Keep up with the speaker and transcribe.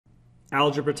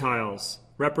Algebra tiles,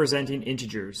 representing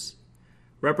integers.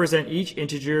 Represent each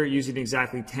integer using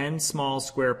exactly 10 small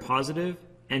square positive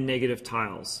and negative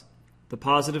tiles. The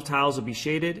positive tiles will be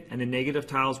shaded and the negative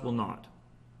tiles will not.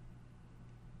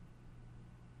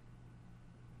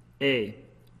 A.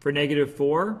 For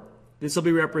 -4, this will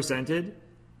be represented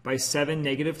by 7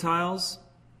 negative tiles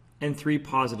and 3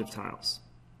 positive tiles.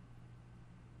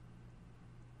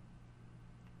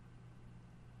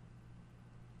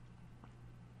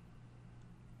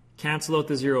 Cancel out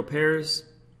the 0 pairs.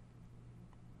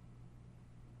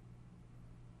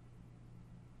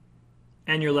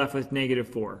 And you're left with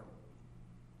 -4.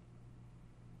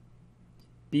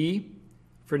 B,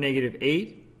 for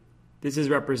 -8, this is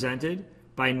represented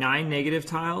by 9 negative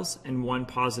tiles and 1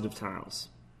 positive tiles.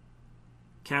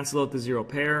 Cancel out the 0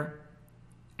 pair,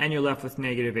 and you're left with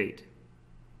 -8.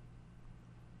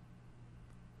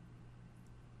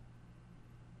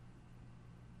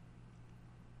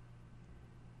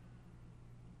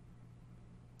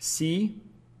 C,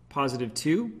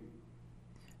 +2.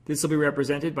 This will be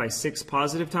represented by 6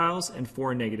 positive tiles and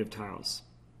 4 negative tiles.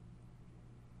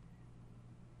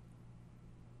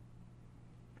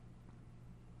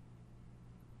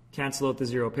 Cancel out the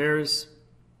 0 pairs.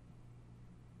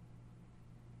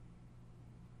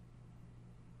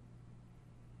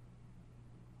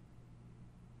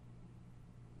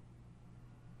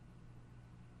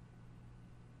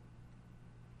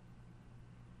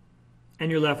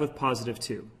 And you're left with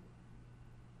 +2.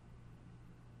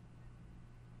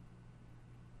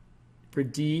 For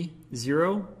D,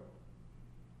 0,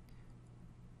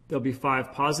 there'll be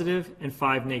 5 positive and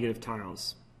 5 negative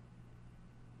tiles.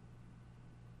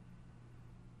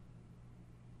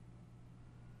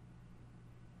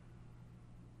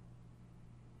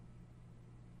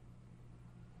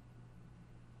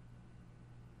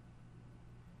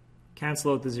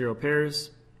 Cancel out the 0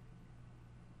 pairs.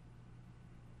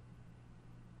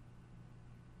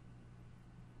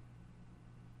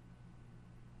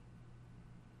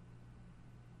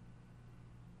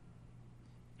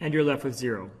 And you're left with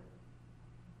 0.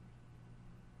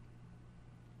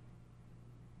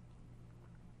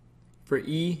 For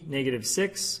E,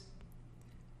 -6,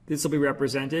 this will be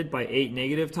represented by 8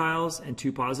 negative tiles and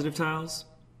 2 positive tiles.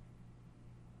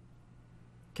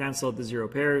 Cancel out the 0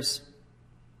 pairs.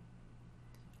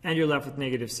 And you're left with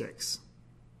 -6.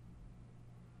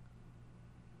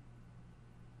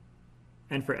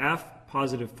 And for F,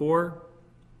 +4,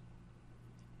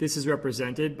 this is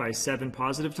represented by 7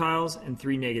 positive tiles and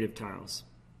 3 negative tiles.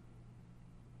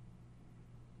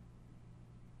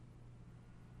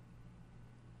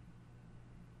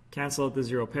 Cancel out the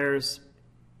 0 pairs.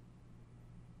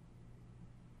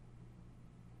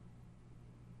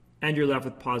 And you're left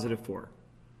with +4.